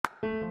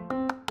Welcome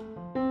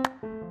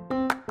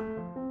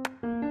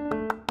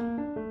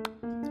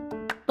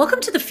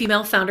to the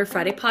Female Founder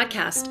Friday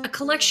podcast, a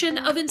collection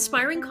of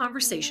inspiring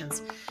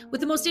conversations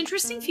with the most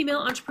interesting female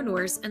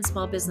entrepreneurs and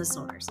small business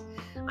owners.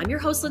 I'm your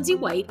host, Lindsay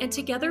White, and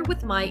together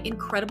with my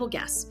incredible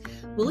guests,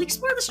 we'll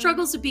explore the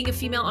struggles of being a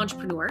female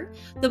entrepreneur,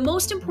 the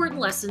most important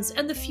lessons,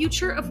 and the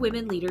future of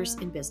women leaders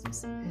in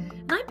business.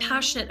 And I'm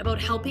passionate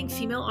about helping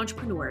female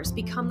entrepreneurs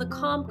become the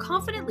calm,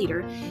 confident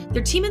leader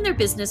their team and their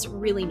business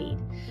really need.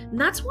 And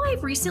that's why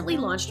I've recently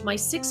launched my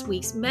 6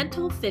 weeks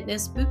mental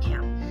fitness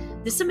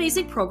bootcamp. This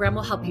amazing program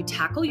will help you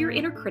tackle your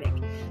inner critic,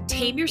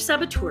 tame your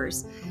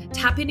saboteurs,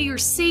 tap into your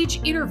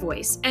sage inner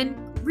voice, and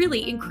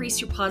really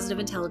increase your positive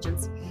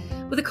intelligence.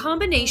 With a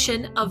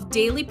combination of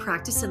daily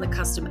practice in the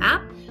custom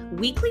app,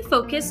 weekly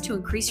focus to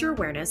increase your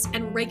awareness,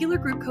 and regular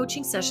group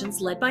coaching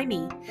sessions led by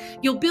me,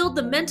 you'll build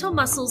the mental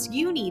muscles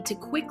you need to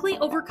quickly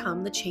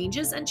overcome the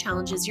changes and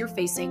challenges you're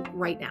facing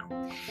right now.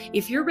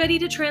 If you're ready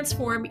to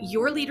transform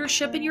your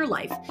leadership in your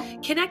life,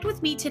 connect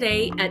with me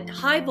today at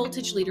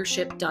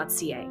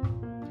highvoltageleadership.ca.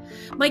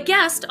 My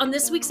guest on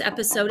this week's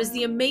episode is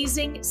the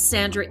amazing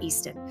Sandra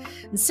Easton.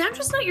 And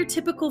Sandra's not your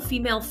typical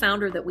female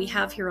founder that we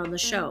have here on the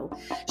show.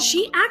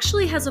 She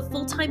actually has a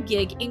full-time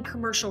gig in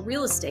commercial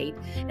real estate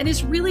and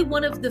is really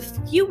one of the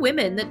few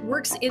women that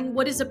works in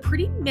what is a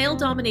pretty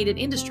male-dominated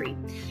industry.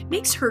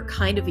 Makes her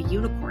kind of a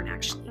unicorn,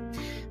 actually.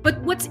 But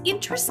what's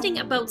interesting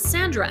about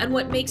Sandra and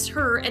what makes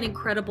her an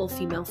incredible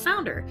female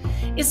founder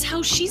is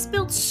how she's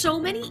built so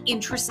many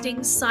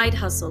interesting side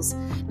hustles.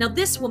 Now,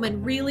 this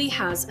woman really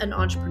has an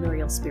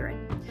entrepreneurial spirit.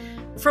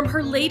 From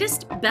her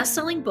latest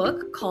best-selling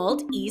book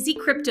called Easy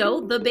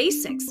Crypto: The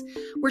Basics,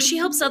 where she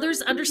helps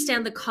others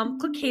understand the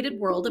complicated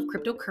world of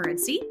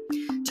cryptocurrency,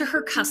 to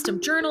her custom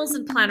journals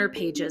and planner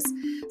pages,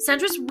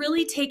 Sandra's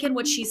really taken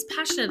what she's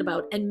passionate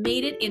about and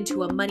made it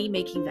into a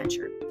money-making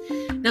venture.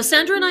 Now,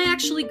 Sandra and I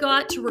actually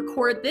got to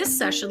record this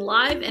session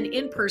live and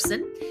in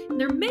person, and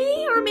there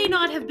may or may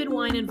not have been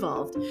wine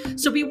involved.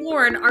 So be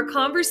warned, our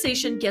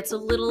conversation gets a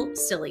little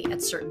silly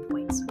at certain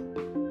points.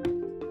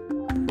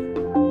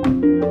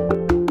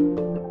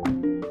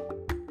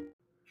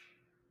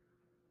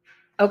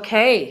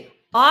 Okay,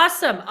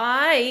 awesome.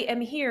 I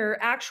am here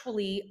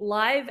actually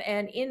live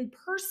and in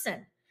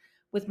person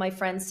with my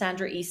friend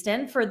Sandra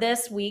Easton for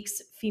this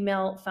week's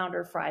Female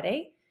Founder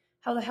Friday.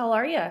 How the hell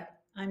are you?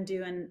 I'm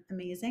doing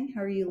amazing.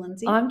 How are you,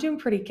 Lindsay? I'm doing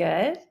pretty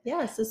good.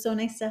 Yes, it's so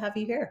nice to have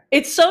you here.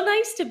 It's so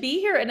nice to be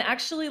here and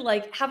actually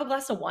have a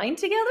glass of wine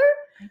together.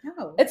 I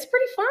know. It's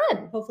pretty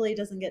fun. Hopefully it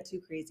doesn't get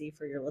too crazy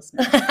for your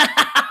listeners.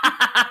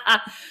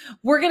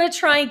 We're going to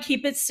try and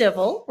keep it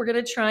civil. We're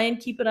going to try and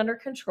keep it under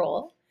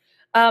control.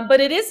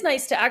 But it is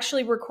nice to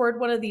actually record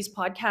one of these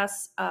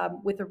podcasts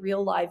with a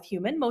real live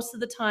human. Most of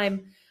the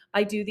time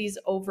I do these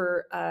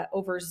over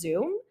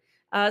Zoom.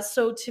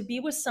 So to be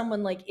with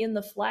someone like in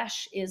the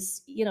flesh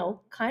is,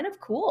 kind of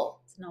cool.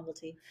 It's a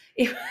novelty.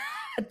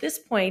 At this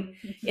point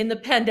in the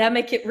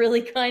pandemic, it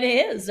really kind of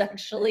is,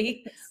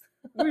 actually.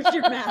 Where's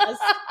your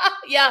mask?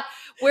 Yeah,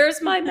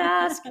 where's my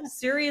mask?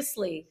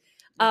 Seriously.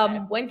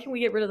 When can we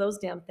get rid of those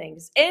damn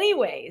things?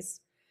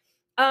 Anyways,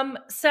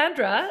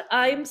 Sandra,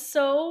 I'm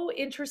so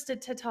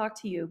interested to talk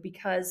to you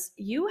because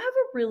you have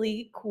a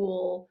really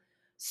cool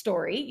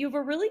story. You have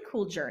a really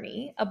cool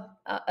journey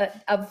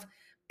of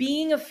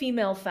being a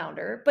female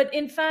founder, but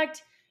in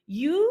fact,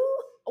 you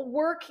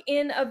work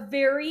in a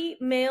very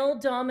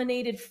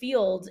male-dominated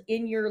field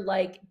in your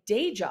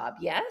day job,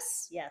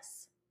 yes?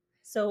 Yes.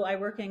 So I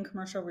work in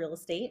commercial real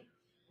estate,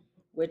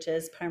 which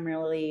is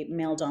primarily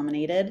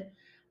male-dominated.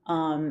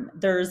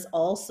 There's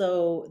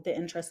also the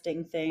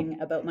interesting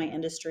thing about my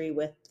industry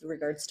with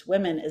regards to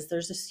women is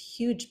there's this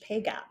huge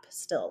pay gap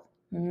still.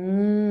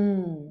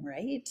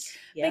 Right?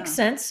 Yeah. Makes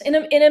sense. In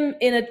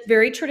a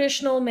very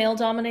traditional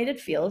male-dominated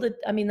field.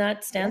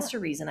 That stands to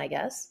reason, I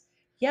guess.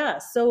 Yeah.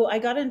 So I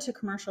got into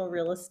commercial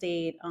real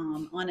estate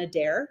on a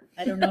dare.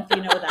 I don't know if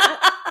you know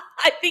that.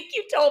 I think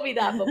you told me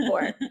that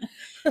before.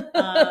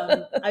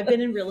 I've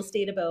been in real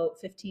estate about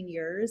 15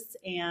 years.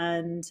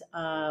 And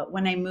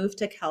when I moved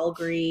to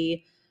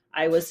Calgary,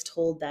 I was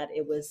told that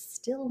it was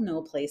still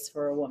no place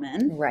for a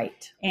woman.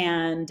 Right.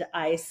 And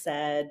I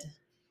said,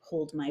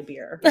 hold my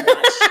beer.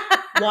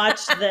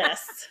 Watch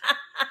this.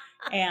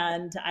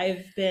 And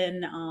I've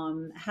been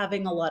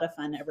having a lot of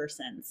fun ever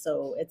since.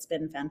 So it's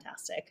been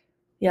fantastic.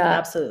 Yeah,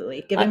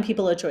 absolutely. Giving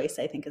people a choice,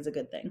 I think, is a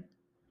good thing.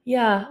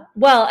 Yeah.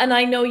 Well, and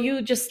I know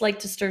you just like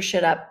to stir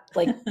shit up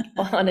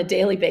on a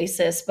daily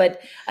basis,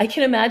 but I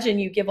can imagine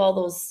you give all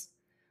those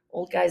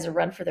old guys a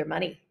run for their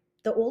money.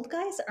 The old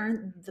guys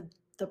aren't the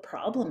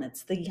problem.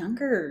 It's the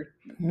younger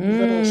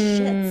little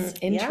shits.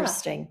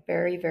 Interesting. Yeah.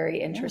 Very,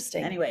 very interesting.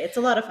 Yeah. Anyway, it's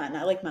a lot of fun.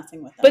 I like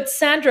messing with them. But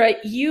Sandra,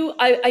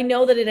 I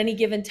know that at any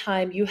given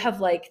time you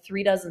have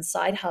 3 dozen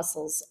side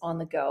hustles on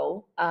the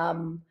go,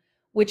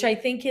 which I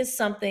think is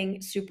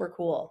something super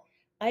cool.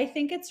 I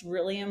think it's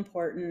really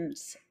important,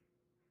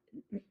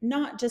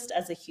 not just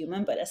as a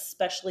human, but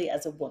especially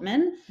as a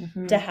woman,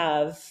 to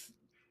have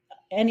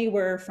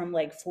anywhere from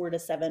 4 to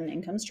 7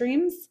 income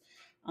streams,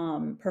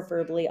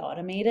 preferably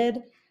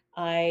automated.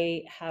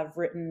 I have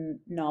written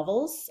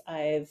novels.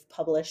 I've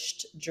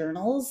published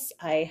journals.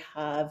 I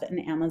have an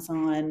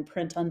Amazon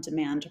print on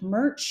demand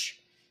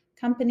merch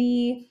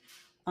company.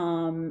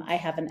 I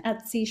have an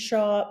Etsy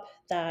shop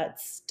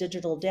that's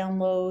digital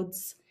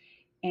downloads.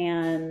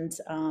 And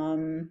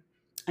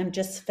I'm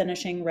just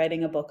finishing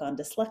writing a book on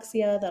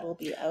dyslexia that'll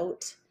be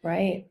out.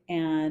 Right.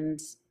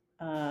 And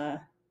uh,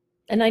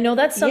 I know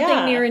that's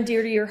something near yeah. and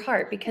dear to your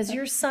heart because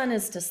your son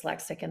is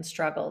dyslexic and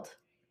struggled.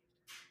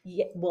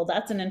 Yeah, well,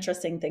 that's an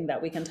interesting thing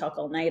that we can talk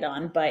all night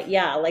on. But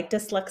yeah, like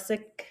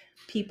dyslexic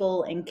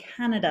people in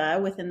Canada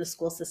within the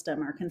school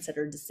system are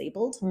considered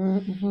disabled.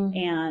 Mm-hmm.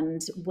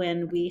 And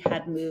when we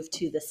had moved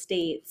to the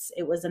States,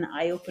 it was an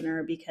eye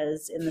opener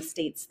because in the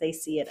States, they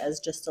see it as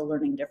just a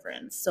learning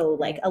difference. So,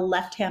 like a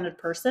left handed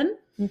person,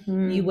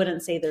 you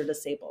wouldn't say they're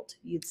disabled.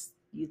 You'd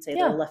say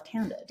they're left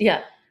handed.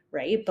 Yeah.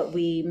 Right. But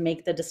we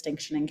make the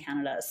distinction in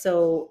Canada.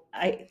 So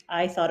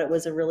I thought it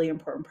was a really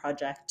important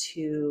project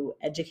to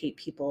educate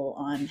people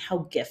on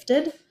how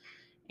gifted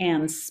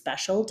and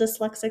special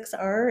dyslexics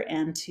are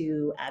and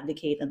to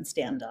advocate and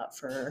stand up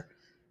for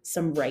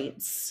some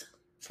rights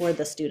for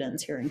the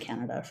students here in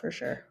Canada for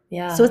sure.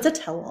 Yeah. So it's a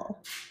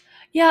tell-all.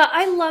 Yeah,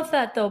 I love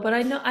that though, but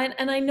I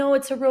know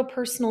it's a real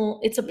personal,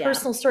 it's a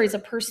personal story, it's a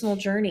personal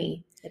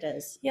journey. It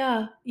is.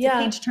 Yeah. It's a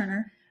page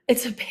turner.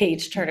 It's a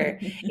page turner.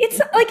 It's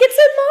like it's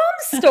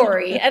a mom's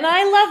story. And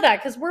I love that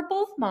because we're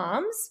both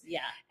moms. Yeah.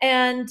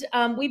 And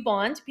we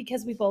bond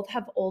because we both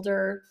have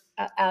older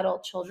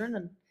adult children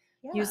and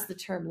use the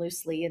term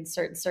loosely in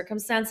certain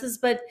circumstances.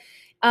 But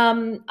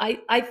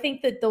I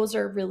think that those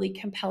are really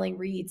compelling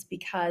reads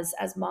because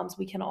as moms,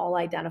 we can all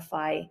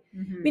identify.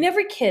 Mm-hmm. I mean,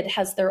 every kid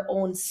has their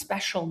own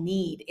special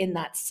need in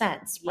that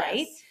sense,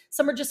 right? Yes.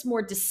 Some are just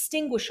more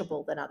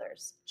distinguishable than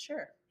others.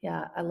 Sure.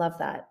 Yeah, I love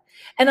that.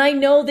 And I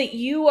know that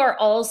you are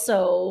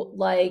also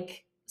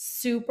like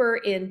super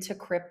into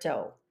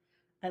crypto.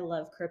 I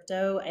love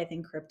crypto. I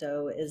think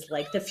crypto is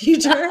like the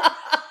future.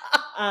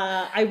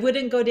 I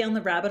wouldn't go down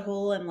the rabbit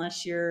hole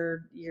unless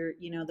you're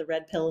the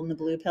red pill and the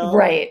blue pill.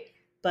 Right.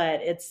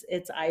 But it's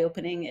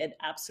eye-opening. It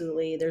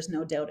absolutely, there's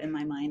no doubt in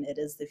my mind it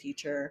is the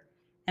future.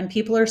 And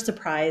people are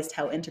surprised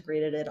how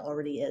integrated it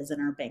already is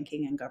in our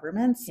banking and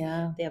governments.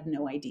 Yeah. They have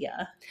no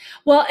idea.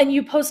 Well, and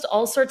you post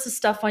all sorts of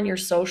stuff on your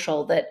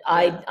social that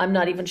I'm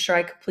not even sure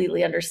I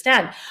completely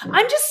understand.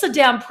 I'm just so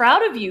damn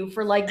proud of you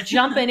for like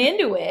jumping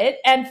into it.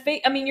 And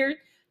I mean, you're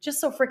just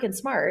so freaking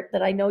smart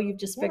that I know you've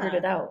just figured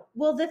it out.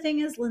 Well, the thing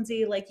is,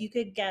 Lindsay, like you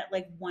could get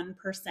like 1%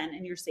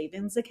 in your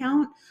savings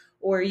account,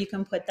 or you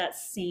can put that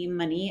same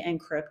money in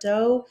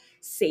crypto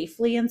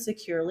safely and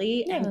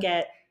securely and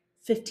get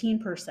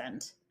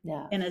 15%.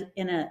 Yeah.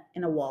 In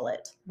a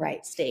wallet,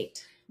 right,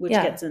 staked, which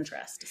gets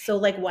interest. So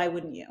like, why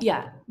wouldn't you?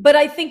 Yeah. But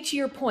I think to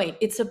your point,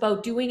 it's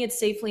about doing it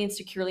safely and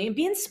securely and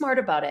being smart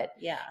about it.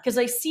 Yeah. Because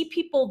I see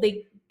people,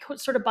 they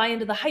sort of buy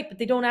into the hype, but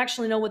they don't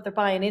actually know what they're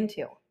buying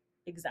into.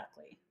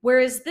 Exactly.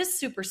 Whereas this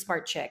super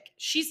smart chick,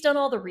 she's done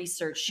all the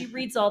research. She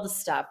reads all the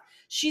stuff.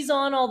 She's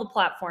on all the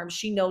platforms.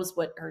 She knows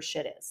what her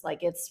shit is.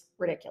 Like, it's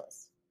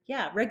ridiculous.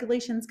 Yeah,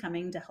 regulation's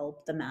coming to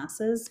help the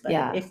masses,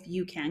 but if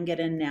you can get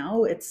in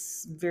now,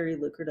 it's very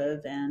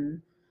lucrative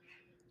and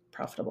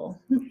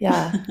profitable.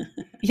 Yeah.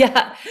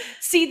 Yeah.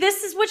 See,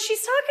 this is what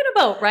she's talking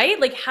about, right?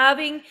 Like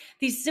having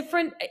these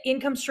different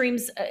income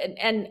streams.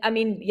 And I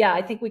mean, yeah,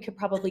 I think we could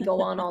probably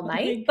go on all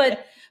night,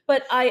 but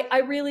I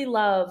really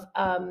love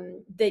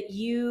that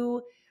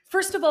you,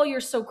 first of all, you're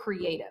so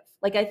creative.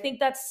 Like, I think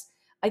that's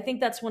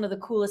one of the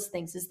coolest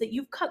things is that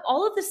you've cut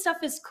all of this stuff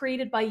is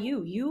created by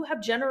you. You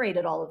have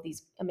generated all of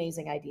these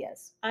amazing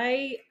ideas.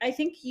 I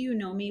think you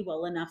know me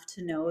well enough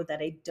to know that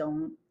I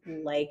don't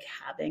like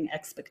having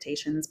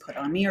expectations put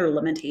on me or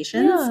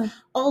limitations. Yeah.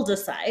 I'll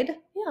decide.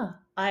 Yeah.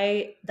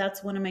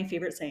 That's one of my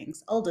favorite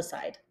sayings. I'll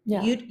decide.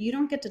 Yeah. You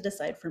don't get to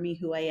decide for me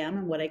who I am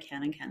and what I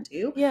can and can't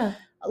do. Yeah.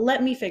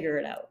 Let me figure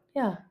it out.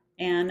 Yeah.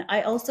 And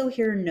I also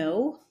hear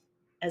no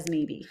as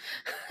maybe.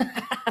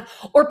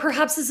 Or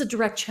perhaps as a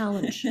direct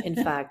challenge, in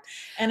fact.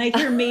 And I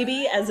hear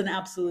maybe as an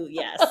absolute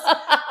yes.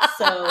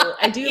 So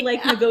I do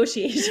like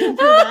negotiation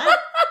for that.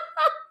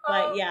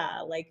 But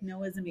yeah, like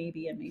no is a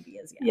maybe and maybe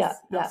is yes.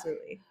 Yeah,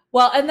 absolutely.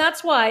 Well, and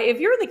that's why if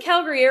you're in the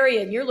Calgary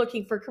area and you're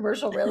looking for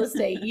commercial real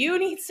estate, you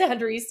need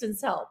Sandra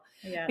Easton's help.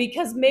 Yeah.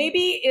 Because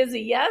maybe is a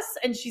yes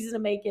and she's going to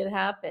make it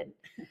happen.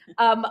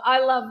 I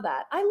love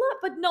that.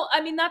 But no,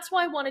 I mean, that's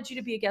why I wanted you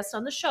to be a guest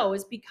on the show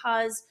is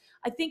because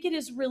I think it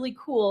is really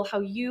cool how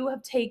you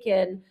have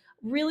taken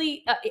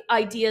really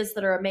ideas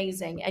that are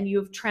amazing and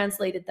you've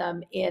translated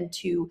them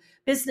into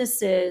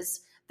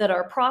businesses that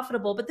are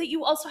profitable, but that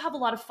you also have a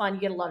lot of fun.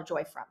 You get a lot of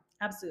joy from.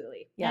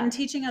 Absolutely. Yeah. And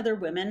teaching other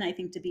women, I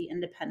think, to be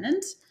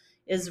independent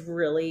is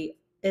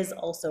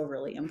also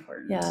really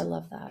important. Yeah, I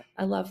love that.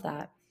 I love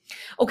that.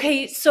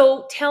 Okay,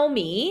 so tell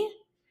me,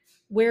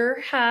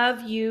 where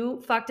have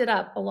you fucked it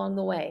up along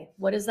the way?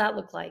 What does that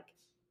look like?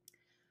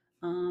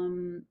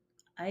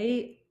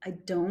 I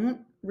don't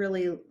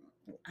really,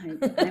 I mean,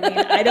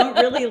 I don't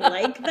really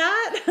like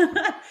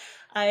that.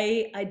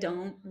 I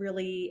don't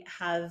really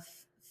have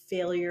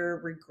failure,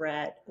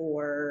 regret,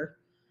 or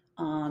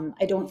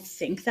I don't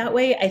think that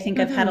way. I think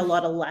I've had a Mhm.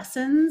 lot of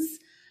lessons.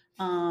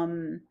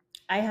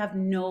 I have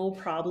no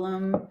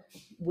problem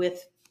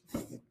with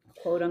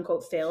quote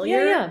unquote Yeah,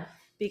 failure yeah.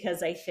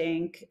 because I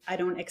think I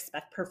don't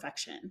expect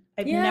perfection.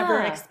 I've never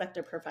Yeah.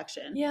 expected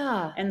perfection.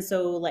 Yeah. And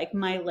so like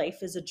my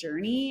life is a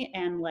journey,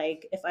 and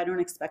like if I don't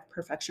expect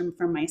perfection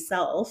from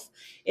myself,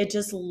 it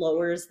just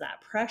lowers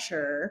that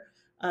pressure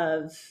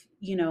of,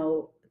 you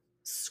know,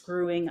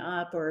 screwing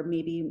up or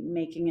maybe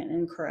making an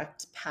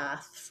incorrect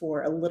path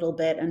for a little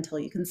bit until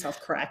you can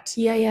self-correct.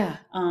 Yeah, yeah.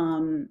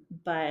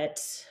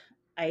 But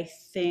I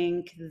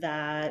think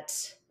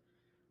that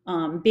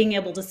being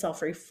able to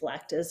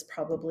self-reflect is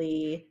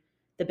probably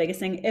the biggest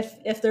thing.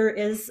 If there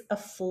is a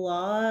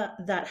flaw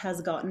that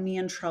has gotten me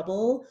in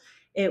trouble,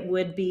 it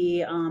would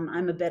be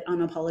I'm a bit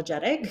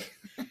unapologetic.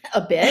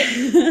 A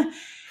bit.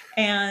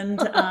 And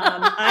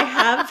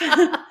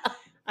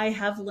I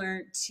have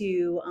learned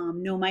to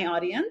know my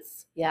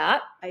audience. Yeah.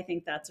 I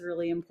think that's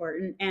really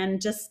important,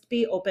 and just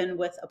be open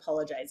with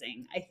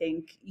apologizing. I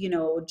think, you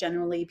know,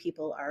 generally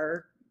people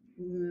are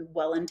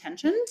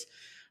well-intentioned,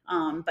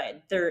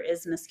 but there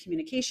is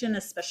miscommunication,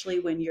 especially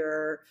when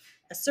you're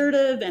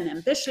assertive and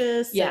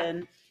ambitious, Yeah.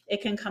 and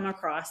it can come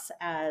across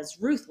as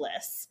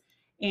ruthless.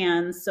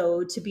 And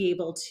so to be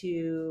able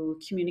to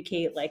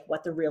communicate like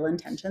what the real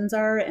intentions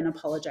are and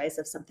apologize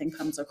if something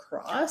comes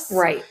across,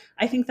 Right.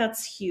 I think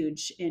that's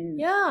huge in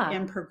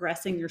Yeah.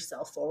 progressing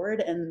yourself forward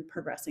and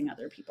progressing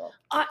other people.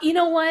 You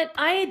know what?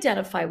 I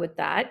identify with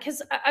that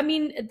because I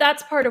mean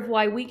that's part of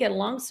why we get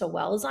along so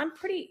well. Is I'm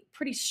pretty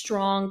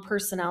strong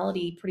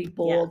personality, pretty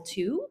bold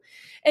too,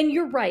 and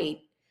you're right.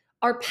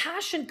 Our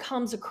passion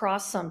comes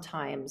across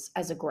sometimes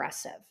as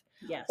aggressive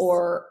Yes.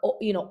 or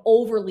you know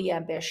overly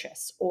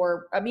ambitious,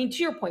 or I mean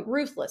to your point,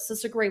 ruthless.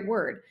 That's a great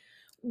word,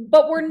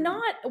 but we're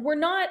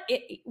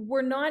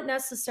not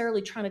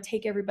necessarily trying to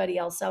take everybody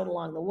else out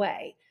along the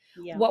way.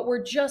 Yeah. What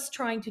we're just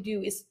trying to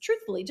do is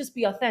truthfully just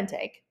be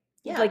authentic,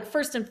 Yeah. like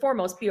first and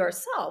foremost be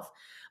ourselves,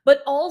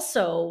 but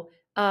also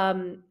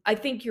I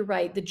think you're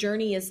right, the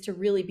journey is to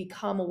really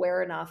become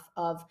aware enough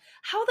of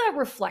how that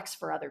reflects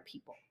for other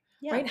people.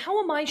 Yeah. Right,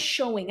 how am I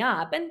showing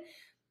up? And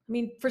I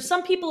mean for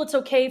some people it's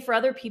okay, for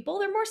other people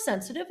they're more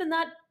sensitive, and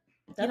that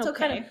That's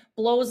kind of okay.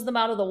 blows them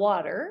out of the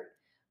water.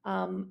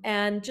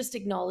 And just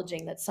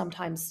acknowledging that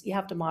sometimes you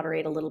have to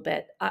moderate a little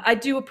bit. I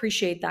do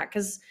appreciate that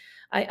because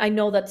I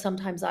know that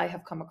sometimes I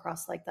have come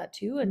across like that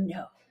too, and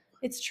No.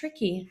 it's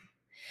tricky.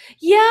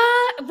 Yeah,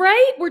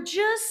 right. We're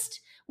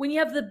just when you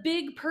have the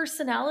big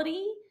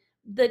personality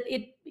that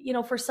it, you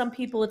know, for some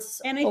people it's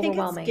And I think it's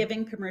overwhelming.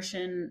 giving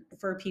permission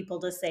for people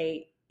to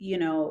say, you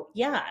know,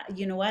 yeah,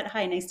 you know what?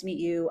 Hi, nice to meet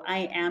you.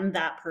 I am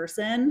that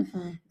person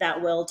Mhm. that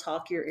will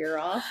talk your ear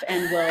off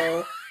and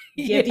will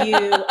give you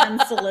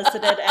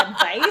unsolicited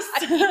advice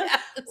Yes.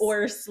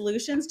 or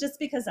solutions, just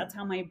because that's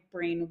how my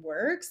brain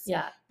works.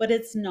 Yeah. But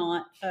it's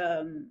not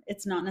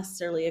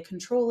necessarily a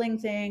controlling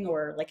thing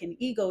or like an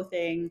ego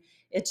thing.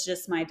 It's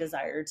just my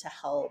desire to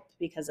help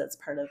because it's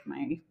part of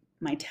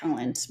my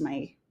talent,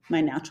 my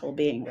natural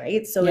being,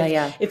 right? So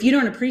Yeah. if you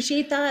don't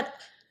appreciate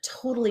that,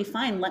 totally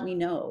fine, let me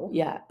know.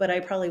 Yeah. But I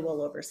probably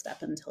will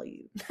overstep until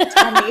you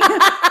tell me.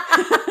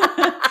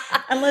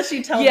 Unless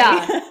you tell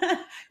Yeah. me.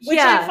 Which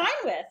Yeah. I'm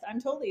fine with.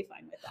 I'm totally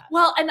fine with that.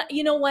 Well, and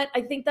you know what?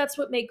 I think that's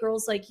what make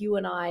girls like you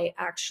and I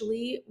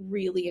actually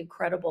really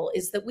incredible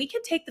is that we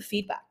can take the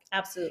feedback.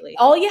 Absolutely.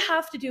 All you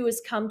have to do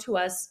is come to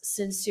us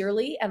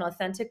sincerely and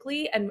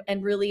authentically and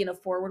really in a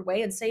forward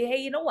way and say, hey,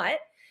 you know what?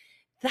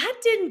 That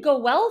didn't go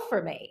well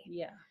for me.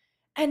 Yeah.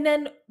 And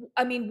then,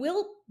 I mean,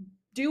 we'll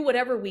do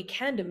whatever we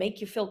can to make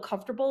you feel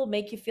comfortable,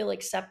 make you feel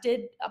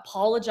accepted,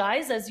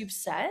 apologize, as you've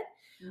said.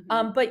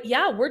 Mhm. But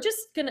yeah, we're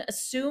just going to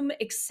assume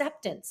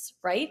acceptance,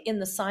 right? In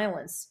the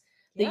silence,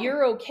 that Yeah.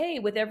 you're okay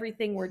with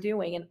everything we're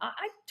doing. And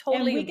I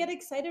totally. And we get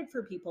excited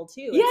for people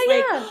too. Yeah, It's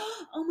like, yeah.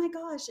 oh my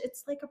gosh,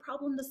 it's like a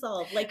problem to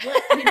solve. Like,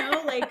 you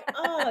know, like,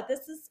 oh,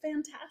 this is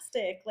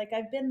fantastic. Like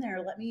I've been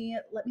there. Let me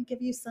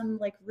give you some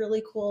like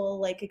really cool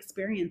like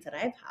experience that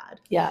I've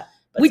had. Yeah.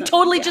 But We some-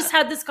 totally yeah. just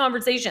had this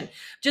conversation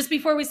just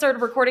before we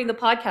started recording the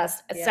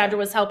podcast. Yeah. Sandra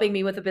was helping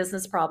me with a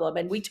business problem,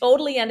 and we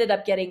totally ended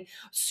up getting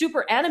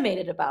super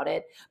animated about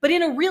it, but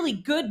in a really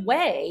good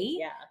way.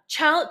 Yeah.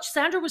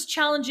 Sandra was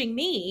challenging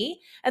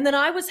me, and then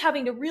I was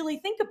having to really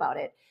think about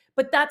it.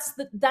 But that's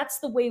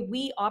the way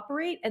we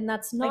operate, and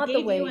that's not I the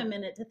gave way. you a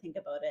minute to think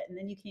about it, and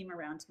then you came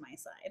around to my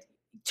side.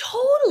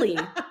 Totally,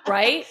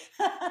 right?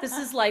 This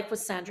is life with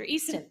Sandra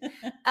Easton.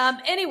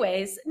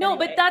 Anyways, no,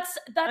 Anyway, but that's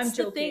I'm the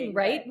thing, joking,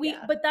 right? but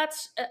yeah. But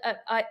that's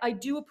I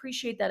do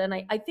appreciate that, and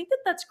I think that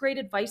that's great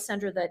advice,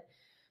 Sandra. That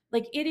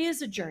like it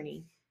is a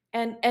journey,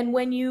 and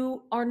when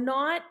you are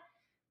not,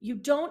 you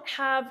don't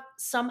have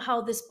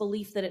somehow this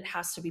belief that it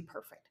has to be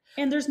perfect.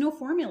 And there's no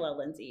formula,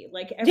 Lindsay.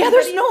 Like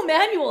there's no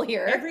manual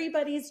here.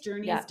 Everybody's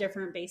journey is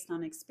different based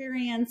on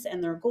experience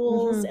and their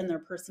goals and their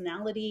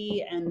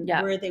personality and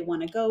where they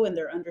want to go and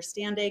their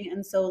understanding.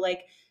 And so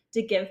like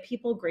to give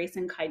people grace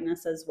and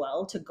kindness as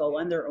well to go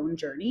on their own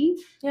journey,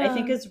 I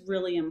think is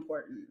really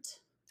important.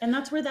 And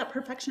that's where that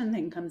perfection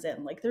thing comes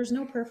in. Like there's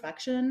no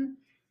perfection.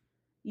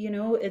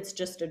 it's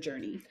just a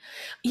journey.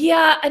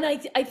 Yeah, and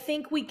I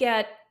think we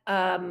get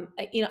and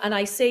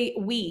I say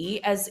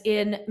we as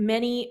in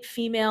many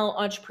female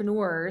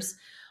entrepreneurs,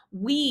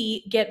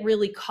 we get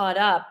really caught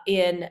up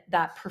in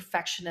that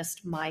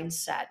perfectionist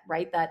mindset,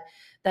 right?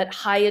 That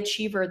high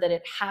achiever, that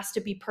it has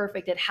to be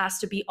perfect, it has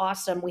to be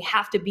awesome, we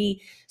have to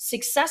be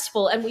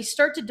successful, and we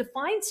start to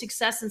define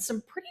success in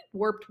some pretty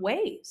warped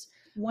ways,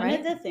 One of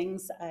right? the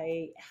things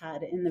I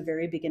had in the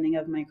very beginning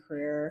of my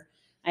career,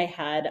 I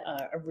had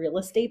a real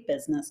estate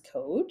business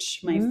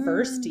coach my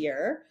first Mm.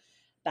 year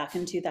back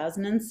in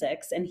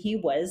 2006. And he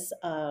was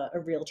a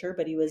realtor,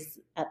 but he was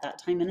at that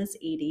time in his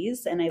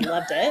 80s, and I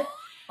loved it.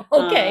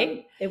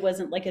 Okay. It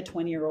wasn't like a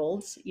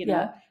 20-year-old,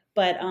 Yeah.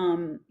 but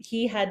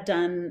he had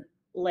done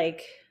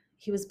like,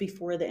 he was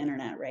before the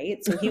internet,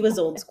 right? So he was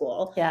old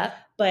school. Yeah.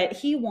 But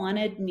he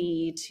wanted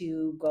me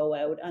to go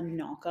out and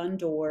knock on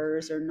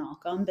doors or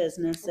knock on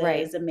businesses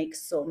Right. and make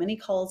so many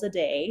calls a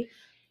day.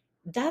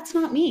 That's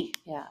not me.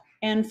 Yeah.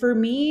 And for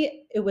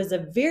me, it was a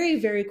very,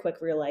 very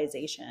quick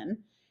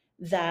realization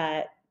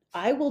that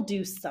I will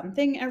do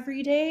something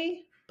every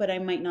day, but I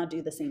might not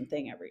do the same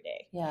thing every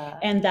day. Yeah.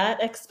 And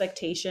that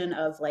expectation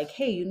of like,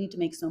 hey, you need to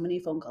make so many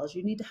phone calls,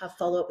 you need to have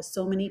follow up with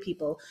so many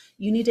people,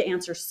 you need to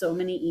answer so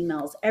many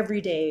emails every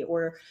day,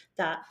 or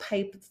that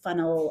pipe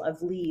funnel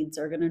of leads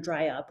are going to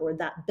dry up, or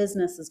that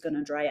business is going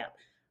to dry up.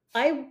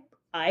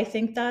 I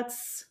think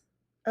that's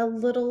a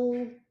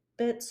little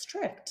bit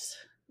strict,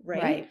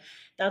 right? Right.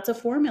 That's a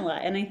formula.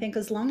 And I think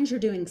as long as you're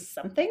doing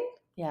something,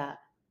 Yeah.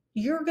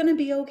 you're going to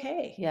be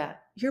okay. Yeah.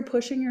 You're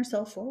pushing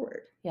yourself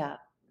forward. Yeah.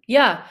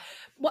 Yeah.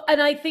 Well,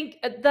 and I think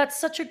that's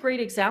such a great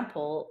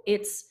example.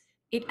 It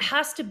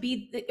has to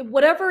be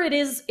whatever it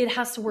is, it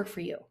has to work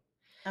for you,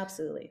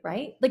 Absolutely.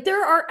 right? Like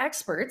there are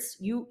experts.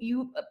 You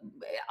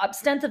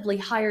ostensibly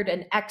hired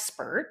an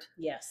expert,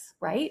 Yes.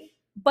 right?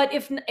 But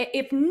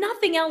if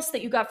nothing else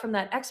that you got from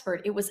that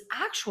expert, it was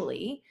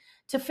actually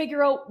to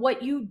figure out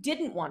what you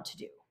didn't want to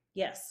do,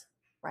 Yes.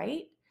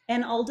 right?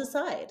 And I'll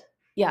decide.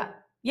 Yeah.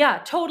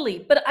 Yeah, totally.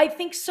 But I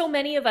think so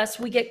many of us,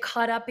 we get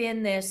caught up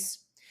in this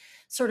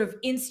sort of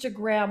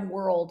Instagram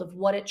world of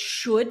what it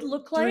should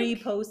look like. 3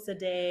 posts a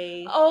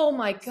day. Oh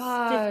my 15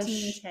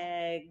 gosh.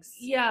 tags.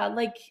 Yeah,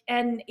 like,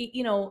 and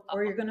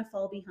Or you're going to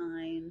fall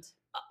behind.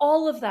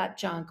 all of that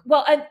junk.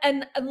 Well,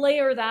 and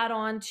layer that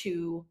on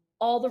to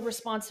all the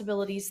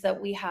responsibilities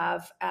that we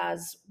have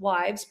as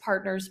wives,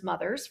 partners,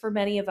 mothers, for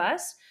many of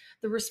us,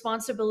 the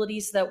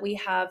responsibilities that we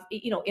have,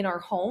 in our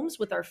homes,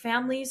 with our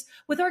families,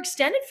 with our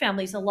extended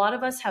families. A lot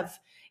of us have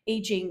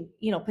aging,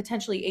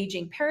 potentially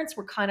aging parents.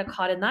 We're kind of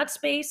caught in that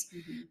space.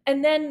 Mhm.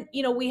 And then,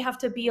 we have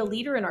to be a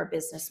leader in our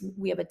business.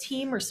 We have a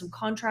team or some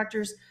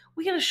contractors.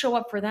 We got to show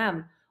up for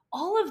them.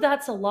 All of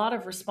that's a lot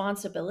of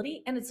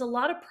responsibility, and it's a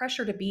lot of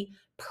pressure to be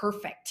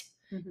perfect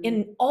Mhm.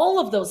 in all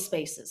of those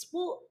spaces.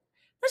 Well,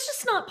 that's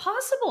just not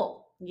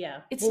possible.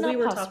 Yeah. It's Well, not we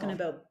were possible. talking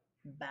about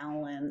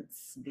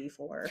balance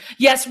before.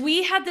 Yes,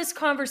 we had this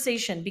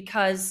conversation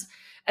because,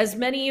 as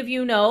many of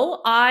you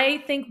know,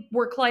 I think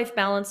work-life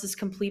balance is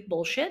complete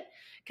bullshit.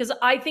 Because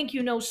I think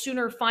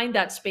sooner find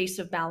that space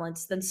of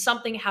balance than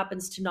something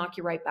happens to knock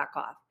you right back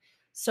off.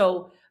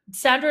 So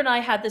Sandra and I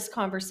had this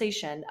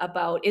conversation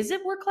about, is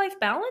it work-life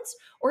balance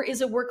or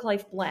is it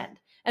work-life blend?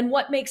 And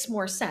what makes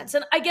more sense?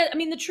 And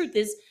the truth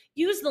is,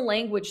 use the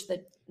language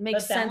that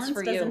makes But sense balance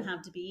for you. doesn't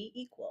have to be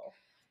equal.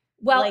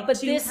 Well, like but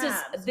two this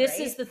halves, is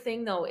right? the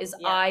thing though, is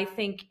Yeah. I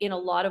think in a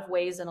lot of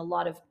ways, and a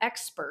lot of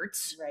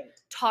experts Right.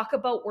 talk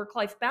about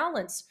work-life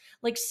balance,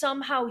 like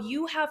somehow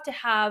you have to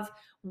have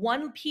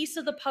one piece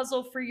of the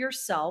puzzle for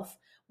yourself,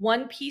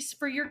 one piece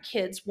for your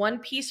kids, one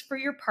piece for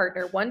your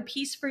partner, one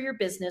piece for your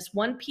business,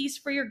 one piece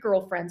for your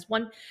girlfriends,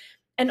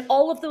 and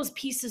all of those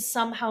pieces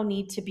somehow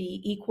need to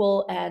be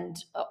equal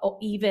and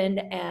even,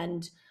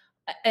 and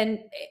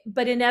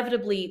but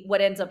inevitably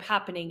what ends up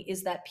happening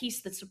is that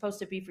piece that's supposed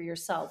to be for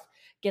yourself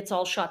gets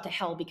all shot to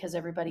hell because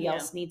everybody Yeah.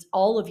 else needs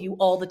all of you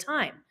all the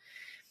time.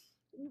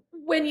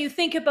 When you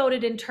think about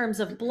it in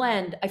terms of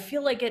blend, I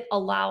feel like it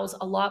allows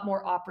a lot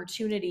more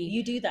opportunity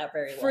You do that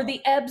very well. for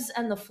the ebbs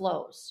and the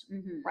flows,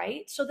 Mhm.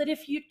 right? So that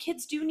if your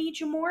kids do need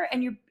you more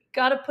and you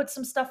got to put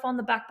some stuff on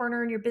the back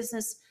burner in your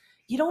business,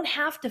 you don't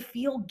have to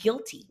feel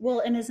guilty. Well,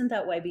 and isn't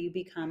that why we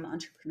become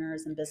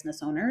entrepreneurs and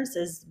business owners?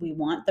 Is we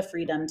want the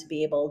freedom to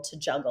be able to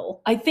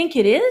juggle. I think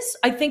it is.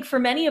 I think for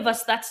many of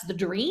us, that's the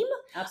dream.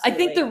 Absolutely. I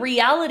think the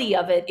reality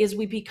of it is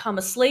we become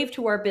a slave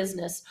to our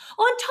business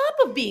on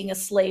top of being a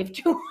slave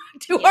to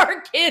our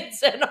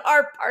kids and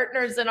our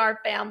partners and our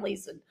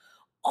families and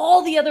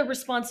all the other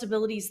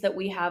responsibilities that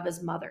we have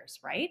as mothers,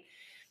 right?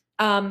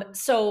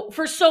 So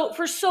for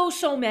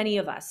so many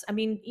of us,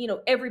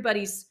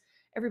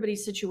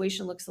 everybody's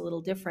situation looks a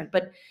little different,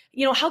 but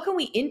how can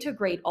we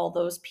integrate all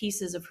those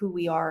pieces of who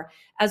we are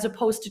as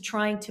opposed to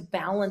trying to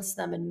balance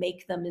them and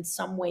make them in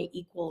some way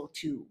equal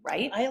to,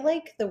 right? I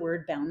like the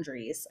word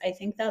boundaries. I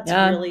think that's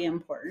Yeah. really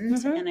important.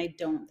 Mhm. And I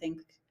don't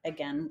think,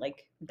 again,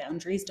 like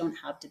boundaries don't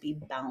have to be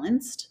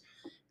balanced.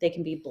 They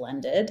can be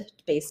blended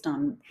based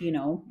on,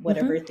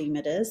 whatever theme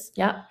it is.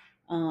 Yeah.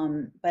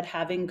 But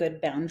having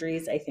good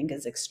boundaries, I think,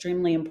 is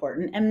extremely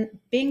important, and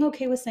being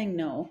okay with saying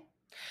no.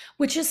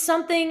 Which is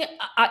something,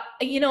 I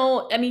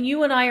mean,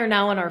 you and I are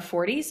now in our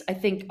 40s. I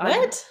think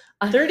What?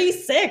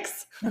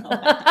 36.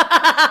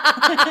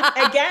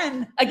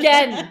 Again.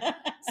 Again,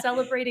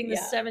 celebrating the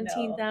Yeah,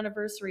 17th no.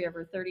 anniversary of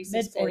her 36th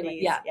Mid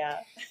wedding. 40s. Yeah. Yeah,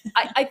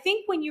 I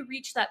think when you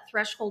reach that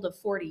threshold of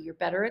 40, you're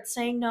better at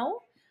saying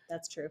no.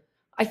 that's true.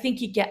 I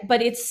think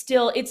but it's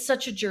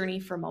such a journey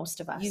for most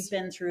of us. You've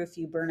been through a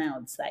few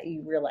burnouts that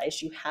you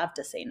realize you have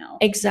to say no.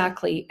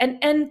 Exactly. And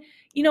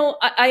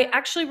I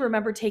actually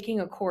remember taking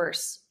a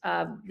course,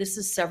 this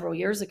is several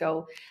years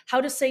ago,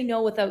 how to say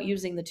no without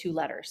using the 2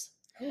 letters.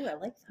 Oh, I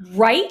like that.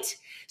 Right?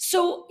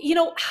 So,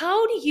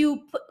 how do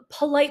you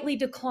politely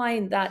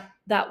decline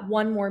that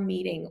one more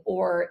meeting,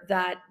 or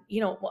that,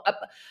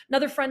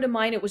 another friend of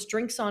mine, it was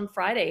drinks on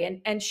Friday,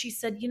 and she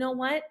said, "You know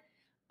what?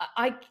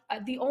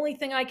 The only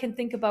thing I can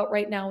think about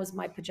right now is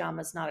my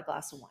pajamas, not a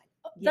glass of wine."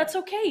 That's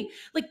okay.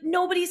 Like,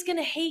 nobody's going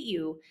to hate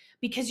you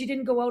because you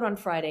didn't go out on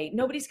Friday.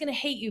 Nobody's going to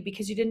hate you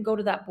because you didn't go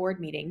to that board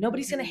meeting.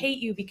 Nobody's going to hate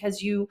you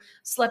because you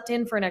slept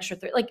in for an extra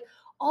like,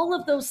 all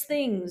of those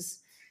things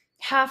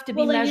have to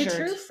be measured.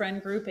 Your true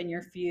friend group and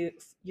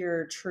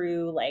your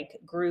true like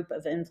group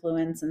of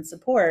influence and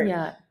support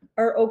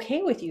are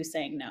okay with you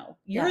saying no.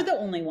 You're the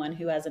only one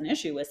who has an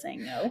issue with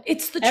saying no.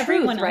 It's the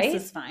Everyone truth, right?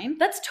 else is fine.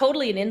 That's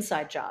totally an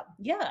inside job.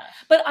 Yeah.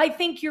 But I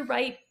think you're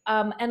right.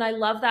 And I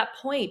love that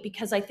point,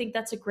 because I think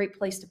that's a great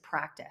place to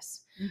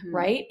practice,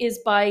 right? Is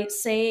by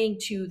saying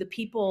to the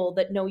people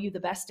that know you the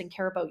best and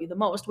care about you the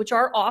most, which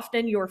are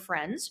often your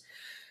friends,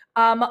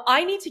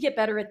 I need to get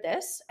better at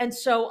this. And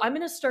so I'm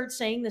going to start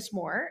saying this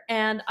more.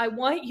 And I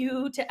want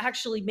you to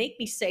actually make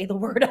me say the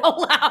word out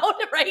loud,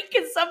 right?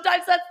 Because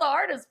sometimes that's the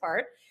hardest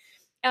part.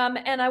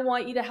 And I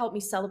want you to help me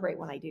celebrate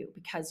when I do,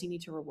 because you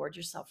need to reward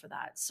yourself for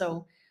that.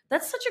 So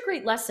that's such a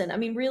great lesson. I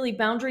mean, really,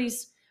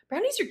 boundaries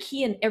are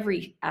key in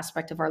every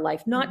aspect of our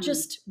life, not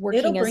just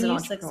working as an entrepreneur.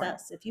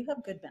 Success. If you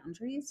have good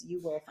boundaries,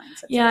 you will find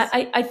success. Yeah,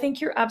 I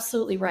think you're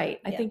absolutely right.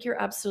 I think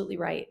you're absolutely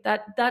right.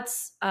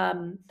 That's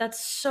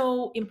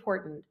so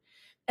important.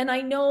 And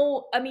I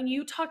know, I mean,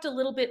 you talked a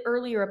little bit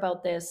earlier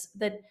about this,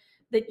 that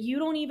you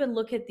don't even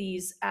look at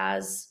these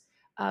as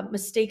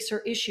mistakes or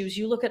issues.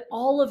 You look at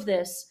all of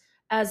this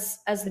as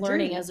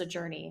learning, as a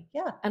journey.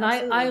 Yeah. And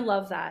I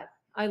love that.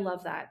 I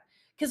love that.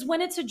 Because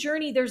when it's a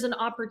journey, there's an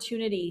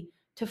opportunity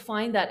to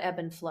find that ebb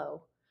and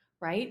flow,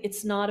 right?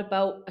 It's not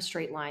about a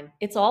straight line.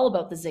 It's all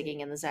about the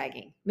zigging and the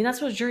zagging. I mean,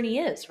 that's what a journey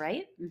is,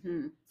 right?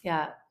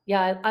 Yeah.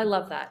 Yeah. I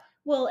love that.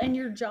 Well, and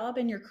your job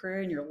and your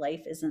career and your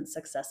life isn't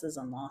successes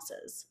and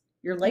losses.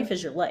 Your life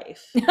is your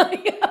life.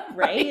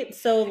 Right?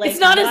 So like, it's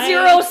not a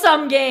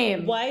zero-sum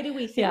game. Why do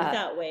we think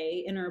that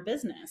way in our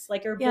business?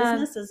 Like, our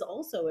business is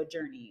also a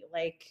journey.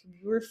 Like,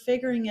 we're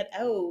figuring it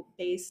out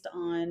based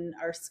on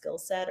our skill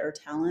set, our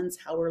talents,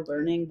 how we're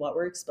learning, what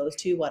we're exposed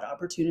to, what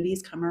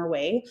opportunities come our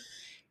way,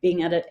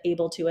 being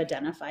able to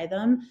identify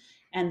them,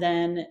 and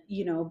then,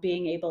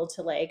 being able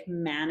to like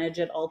manage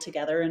it all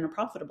together in a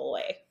profitable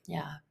way.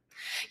 Yeah.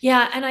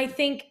 Yeah. And I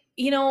think,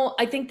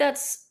 I think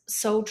that's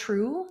so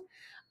true.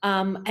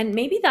 And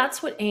maybe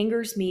that's what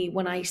angers me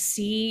when I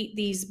see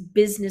these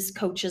business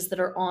coaches that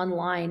are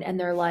online and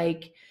they're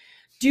like,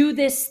 do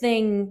these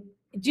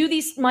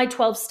my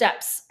 12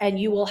 steps and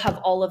you will have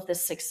all of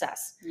this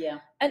success. Yeah.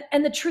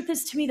 And the truth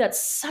is, to me,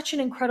 that's such an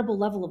incredible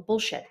level of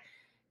bullshit,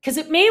 because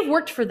it may have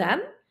worked for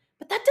them,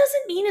 but that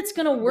doesn't mean it's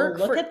going to work.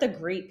 Look at the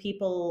great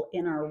people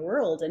in our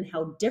world and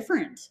how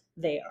different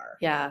they are.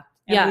 Yeah.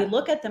 And we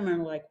look at them and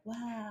we're like,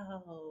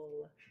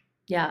 wow.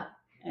 Yeah.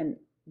 And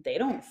they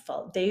don't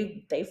follow,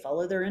 they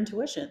follow their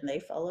intuition. They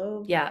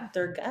follow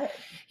their gut.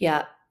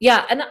 Yeah.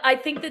 Yeah. And I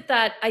think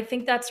I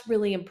think that's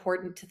really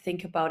important to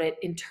think about it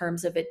in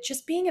terms of it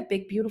just being a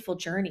big, beautiful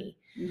journey.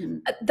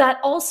 That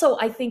also,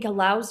 I think,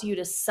 allows you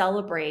to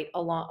celebrate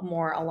a lot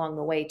more along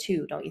the way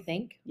too. Don't you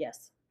think?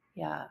 Yes.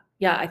 Yeah.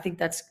 Yeah. I think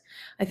that's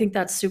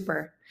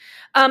super.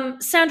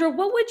 Sandra,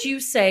 what would you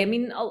say? I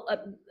mean,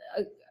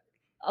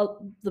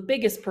 the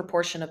biggest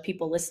proportion of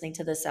people listening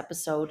to this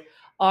episode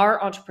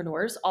are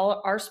entrepreneurs,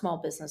 all are small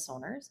business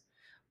owners.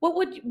 What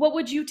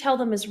would you tell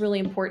them is really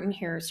important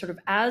here, sort of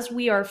as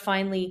we are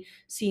finally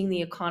seeing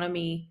the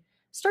economy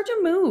start to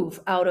move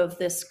out of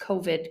this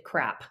COVID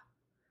crap?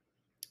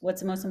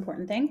 What's the most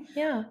important thing?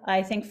 Yeah.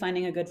 I think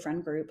finding a good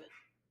friend group.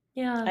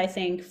 Yeah. I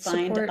think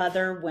find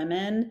other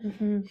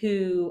women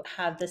who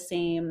have the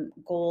same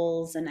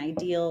goals and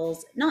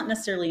ideals, not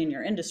necessarily in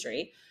your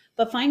industry,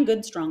 but find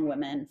good, strong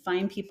women.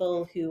 Find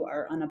people who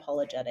are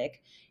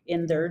unapologetic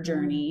in their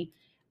journey.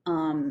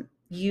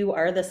 You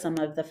are the sum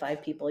of the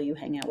 5 people you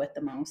hang out with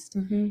the most.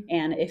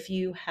 And if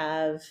you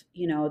have,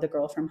 the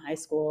girl from high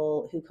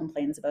school who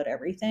complains about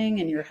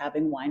everything and you're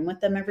having wine with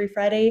them every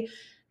Friday,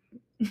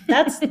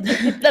 That's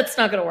That's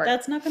not going to work.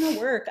 That's not going to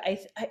work.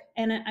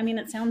 I mean,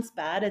 it sounds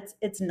bad.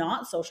 It's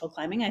not social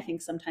climbing. I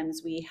think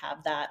sometimes we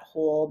have that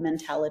whole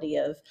mentality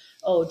of,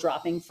 oh,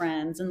 dropping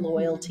friends and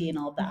loyalty and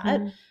all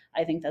that.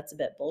 I think that's a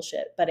bit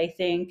bullshit. But I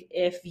think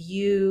if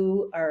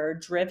you are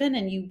driven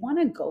and you want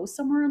to go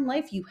somewhere in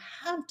life, you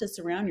have to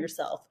surround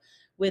yourself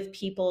with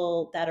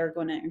people that are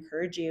going to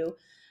encourage you.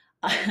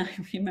 I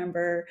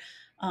remember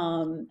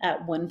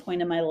at one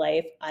point in my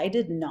life, I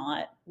did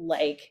not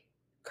like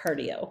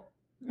cardio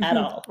at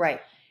all. Right.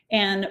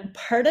 And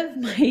part of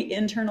my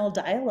internal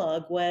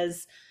dialogue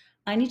was,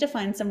 I need to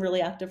find some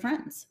really active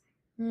friends.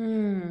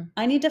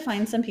 I need to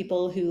find some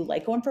people who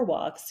like going for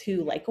walks,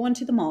 who like going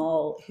to the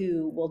mall,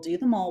 who will do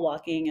the mall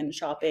walking and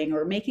shopping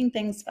or making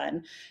things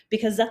fun,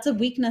 because that's a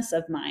weakness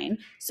of mine.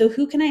 So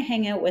who can I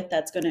hang out with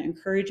that's going to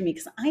encourage me?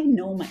 Because I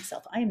know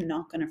myself, I am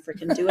not going to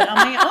freaking do it on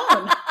my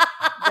own.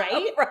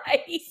 Right?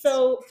 Right.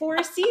 So for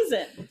a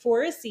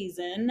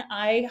season,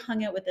 I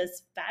hung out with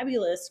this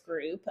fabulous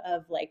group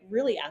of like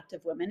really active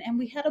women and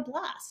we had a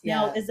blast. Yeah.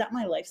 Now, is that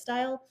my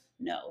lifestyle?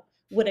 No.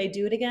 Would I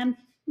do it again?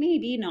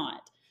 Maybe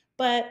not.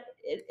 But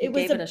it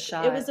was a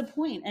shot. It was a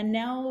point. And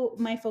now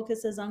my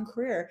focus is on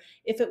career.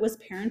 If it was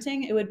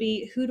parenting, it would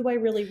be, who do I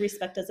really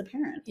respect as a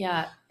parent?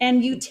 Yeah.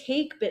 And you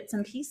take bits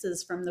and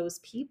pieces from those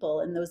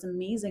people and those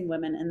amazing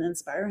women and the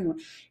inspiring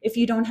women. If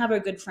you don't have a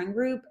good friend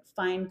group,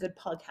 find good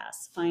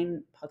podcasts.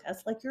 Find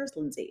podcasts like yours,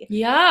 Lindsay.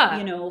 Yeah.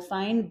 You know,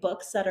 find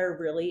books that are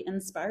really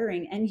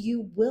inspiring and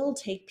you will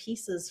take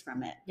pieces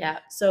from it. Yeah.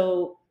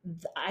 So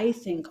I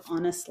think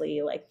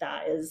honestly, like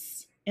that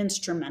is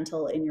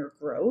instrumental in your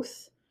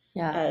growth.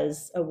 Yeah.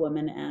 As a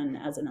woman and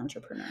as an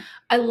entrepreneur.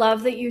 I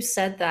love that you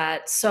said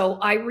that. So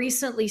I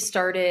recently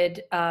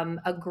started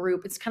a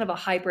group. It's kind of a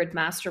hybrid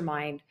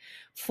mastermind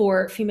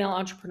for female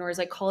entrepreneurs.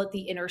 I call it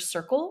the Inner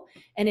Circle.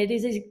 And it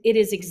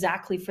is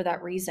exactly for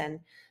that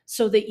reason,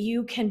 so that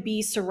you can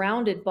be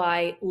surrounded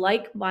by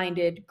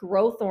like-minded,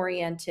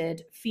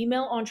 growth-oriented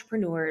female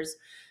entrepreneurs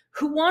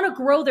who want to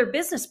grow their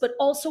business, but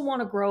also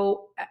want to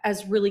grow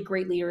as really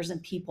great leaders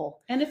and people.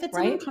 And if it's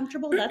right?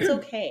 uncomfortable, that's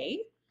okay.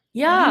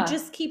 Yeah. You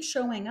just keep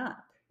showing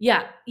up.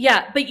 Yeah.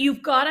 Yeah. But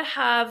you've got to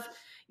have,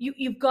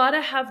 you've got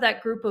to have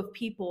that group of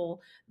people,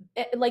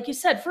 like you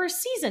said, for a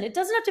season. It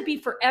doesn't have to be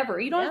forever.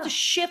 You don't have to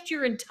shift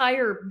your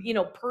entire,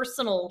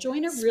 personal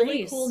Join a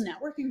really cool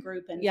networking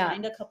group and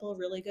find a couple of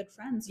really good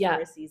friends for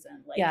a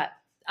season.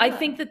 I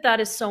think that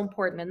is so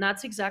important. And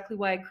that's exactly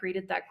why I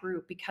created that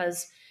group,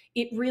 because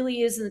it really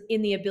is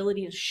in the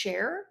ability to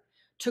share,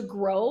 to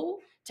grow,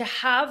 to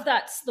have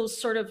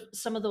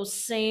some of those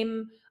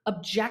same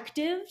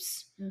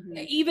objectives,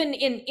 even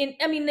in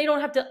I mean, they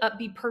don't have to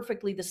be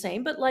perfectly the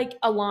same, but like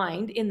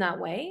aligned in that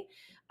way.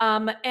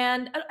 And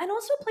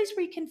also a place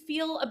where you can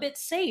feel a bit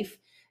safe,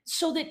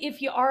 so that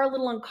if you are a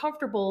little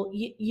uncomfortable,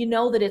 you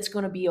know that it's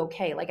going to be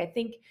okay. Like, I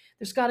think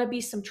there's got to be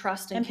some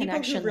trust and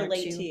connection people who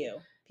relate there too. To you.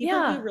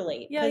 People who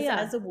relate. Because Yeah.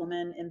 as a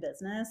woman in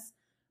business,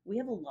 we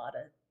have a lot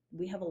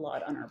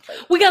on our plate.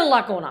 We got a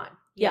lot going on.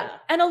 Yeah.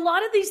 And a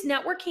lot of these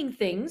networking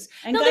things.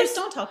 And guys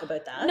don't talk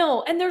about that.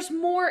 No, and there's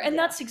more, and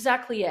that's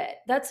exactly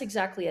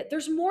it.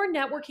 There's more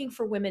networking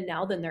for women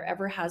now than there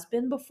ever has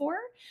been before.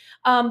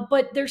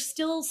 But there's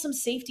still some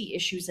safety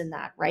issues in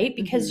that, right?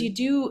 Because you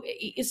do,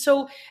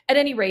 so at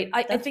any rate,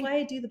 I think why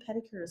I do the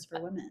pedicures for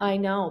women. I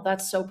know,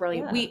 that's so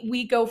brilliant. Yeah.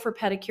 We go for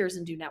pedicures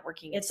and do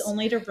networking. It's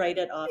only to write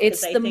it off.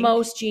 It's the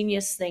most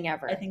genius thing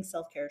ever. I think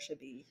self-care should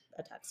be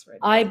a tax rate.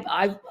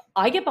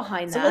 I get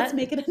behind that. So let's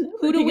make it a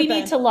Who do we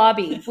need to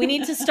lobby? We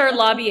need to start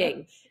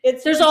lobbying.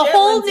 There's legit, a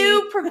whole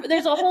Lindsay.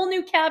 there's a whole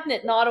new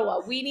cabinet in Ottawa.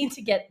 We need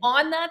to get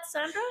on that,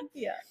 Sandra.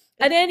 Yeah.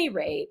 At any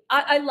rate,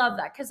 I love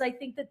that, because I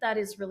think that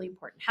is really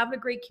important. Having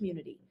a great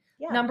community.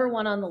 Yeah. Number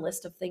one on the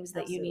list of things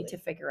that you need to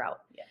Absolutely. figure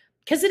out. Yeah.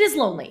 Because it is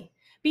lonely.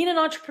 Being an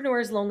entrepreneur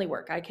is lonely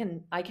work. I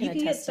can You can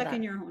attest get to stuck that.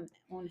 in your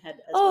own head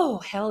as Oh, well.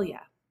 hell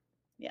yeah.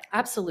 Yeah.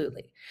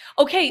 Absolutely.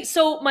 Okay,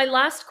 so my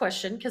last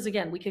question, because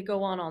again, we could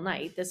go on all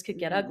night. This could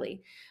get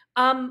ugly.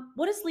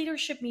 What does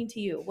leadership mean to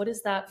you? What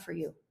is that for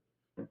you?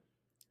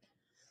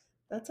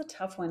 That's a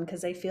tough one,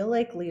 because I feel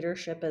like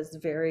leadership is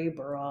very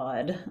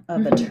broad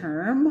of a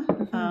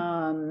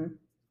term.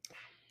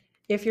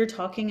 If you're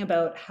talking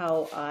about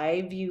how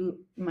I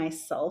view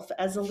myself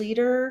as a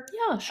leader,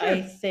 Yeah, sure.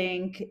 I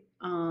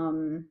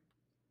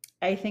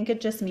think it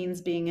just means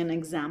being an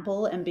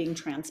example and being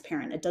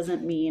transparent. It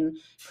doesn't mean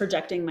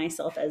projecting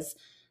myself as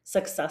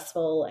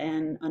successful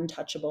and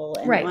untouchable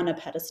and on a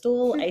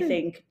pedestal. I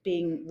think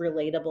being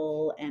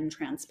relatable and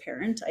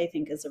transparent, I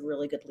think, is a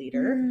really good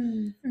leader.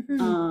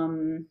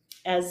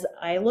 As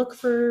I look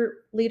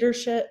for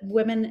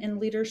women in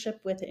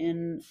leadership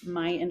within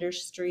my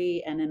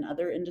industry and in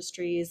other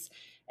industries,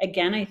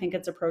 again, I think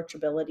it's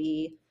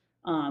approachability,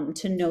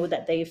 to know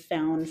that they've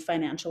found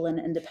financial and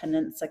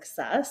independent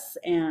success,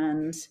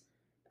 and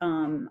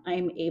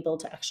I'm able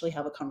to actually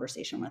have a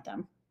conversation with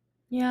them.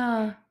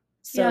 Yeah.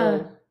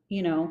 So,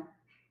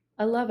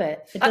 I love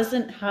it. It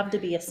doesn't have to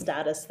be a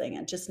status thing.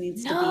 It just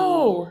needs to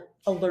be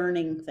a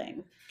learning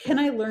thing. Can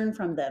I learn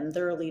from them?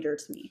 They're a leader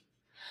to me.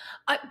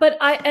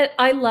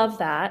 I love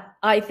that.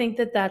 I think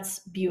that that's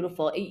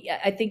beautiful.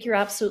 I think you're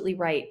absolutely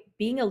right.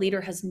 Being a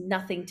leader has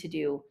nothing to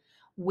do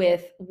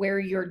with where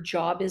your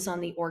job is on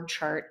the org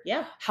chart,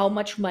 Yeah, how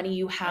much money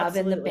you have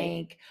in the absolutely.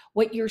 bank,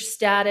 what your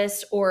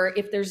status, or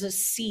if there's a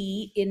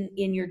C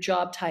in your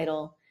job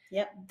title.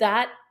 Yep,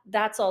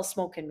 That's all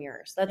smoke and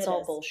mirrors. That's it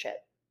all is. bullshit.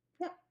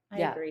 Yep, I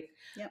Yeah. agree.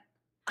 Yep.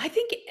 I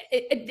think,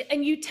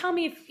 and you tell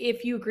me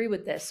if you agree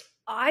with this.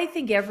 I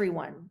think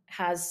everyone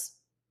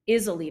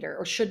is a leader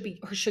or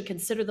should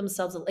consider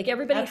themselves like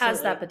everybody has that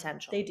Absolutely.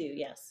 potential. They do,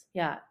 yes.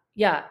 Yeah.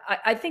 Yeah.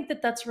 I think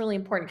that that's really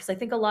important because I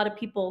think a lot of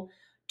people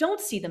don't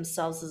see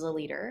themselves as a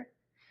leader.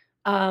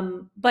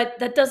 But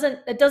that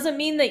doesn't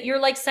mean that you're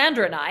like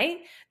Sandra and I,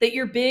 that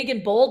you're big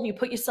and bold and you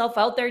put yourself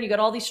out there and you got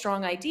all these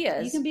strong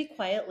ideas. You can be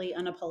quietly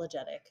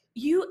unapologetic.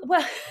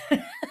 Well,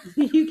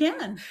 You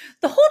can.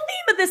 the whole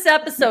theme of this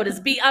episode is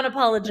be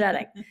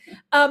unapologetic.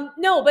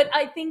 No, but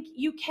I think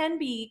you can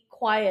be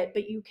quiet,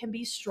 but you can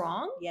be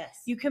strong.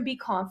 Yes. You can be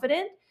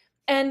confident,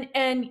 and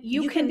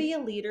you can be a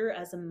leader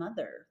as a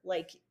mother.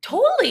 Like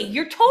totally,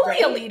 you're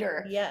totally a right?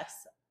 leader. Yes.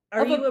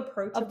 Are Of you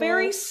approachable? A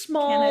very Can I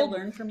small,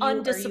 learn from you?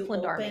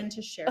 undisciplined Are you open army.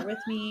 to share with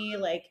me?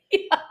 Like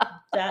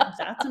Yeah.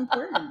 that's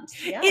important.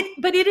 Yeah.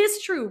 But it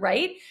is true,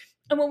 right?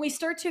 And when we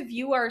start to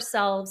view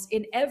ourselves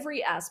in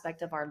every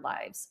aspect of our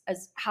lives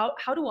as how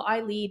do I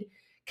lead?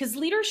 Because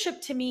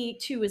leadership to me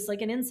too is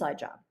like an inside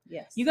job.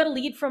 Yes. You got to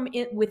lead from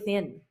it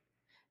within.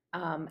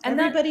 And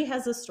everybody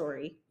has a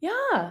story.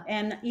 Yeah.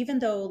 And even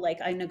though like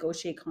I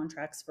negotiate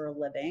contracts for a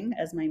living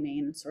as my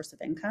main source of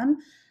income,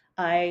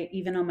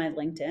 even on my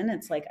LinkedIn,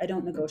 it's like I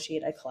don't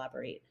negotiate, I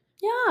collaborate.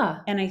 Yeah.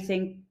 And I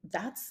think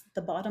that's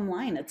the bottom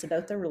line. It's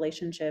about the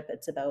relationship.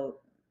 It's about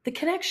the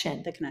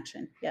connection.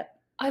 Yep.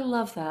 I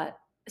love that.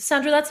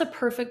 Sandra, that's a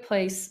perfect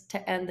place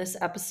to end this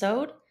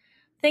episode.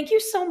 Thank you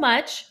so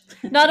much,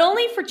 not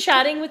only for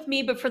chatting with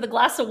me, but for the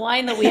glass of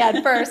wine that we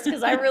had first,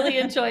 because I really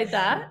enjoyed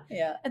that.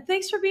 Yeah. And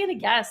thanks for being a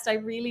guest. I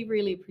really,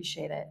 really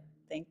appreciate it.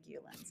 Thank you,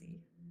 Lindsay.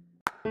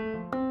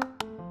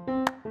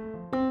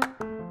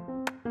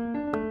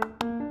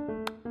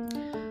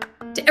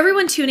 To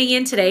everyone tuning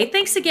in today,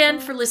 thanks again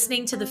for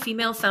listening to the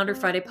Female Founder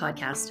Friday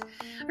podcast.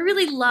 I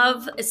really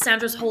love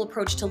Sandra's whole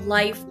approach to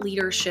life,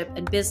 leadership,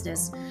 and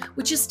business,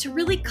 which is to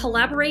really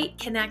collaborate,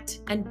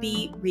 connect, and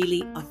be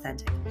really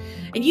authentic.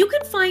 And you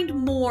can find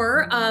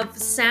more of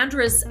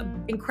Sandra's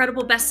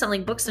incredible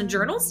best-selling books and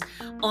journals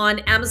on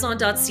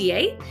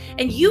Amazon.ca.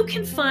 And you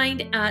can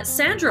find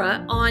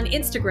Sandra on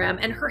Instagram,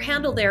 and her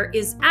handle there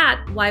is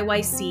at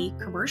YYC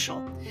Commercial.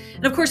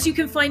 And of course, you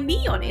can find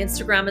me on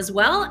Instagram as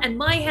well, and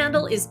my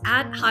handle is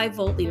at High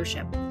Volt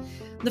Leadership.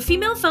 The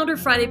Female Founder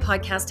Friday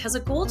podcast has a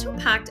goal to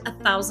impact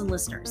 1,000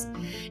 listeners.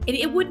 And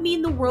it would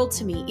mean the world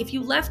to me if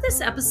you left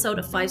this episode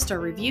a 5-star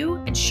review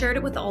and shared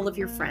it with all of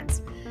your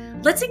friends.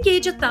 Let's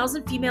engage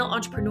 1,000 female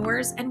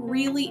entrepreneurs and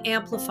really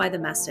amplify the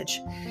message.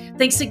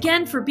 Thanks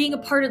again for being a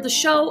part of the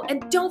show,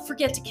 and don't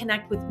forget to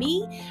connect with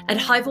me at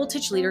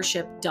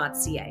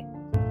highvoltageleadership.ca.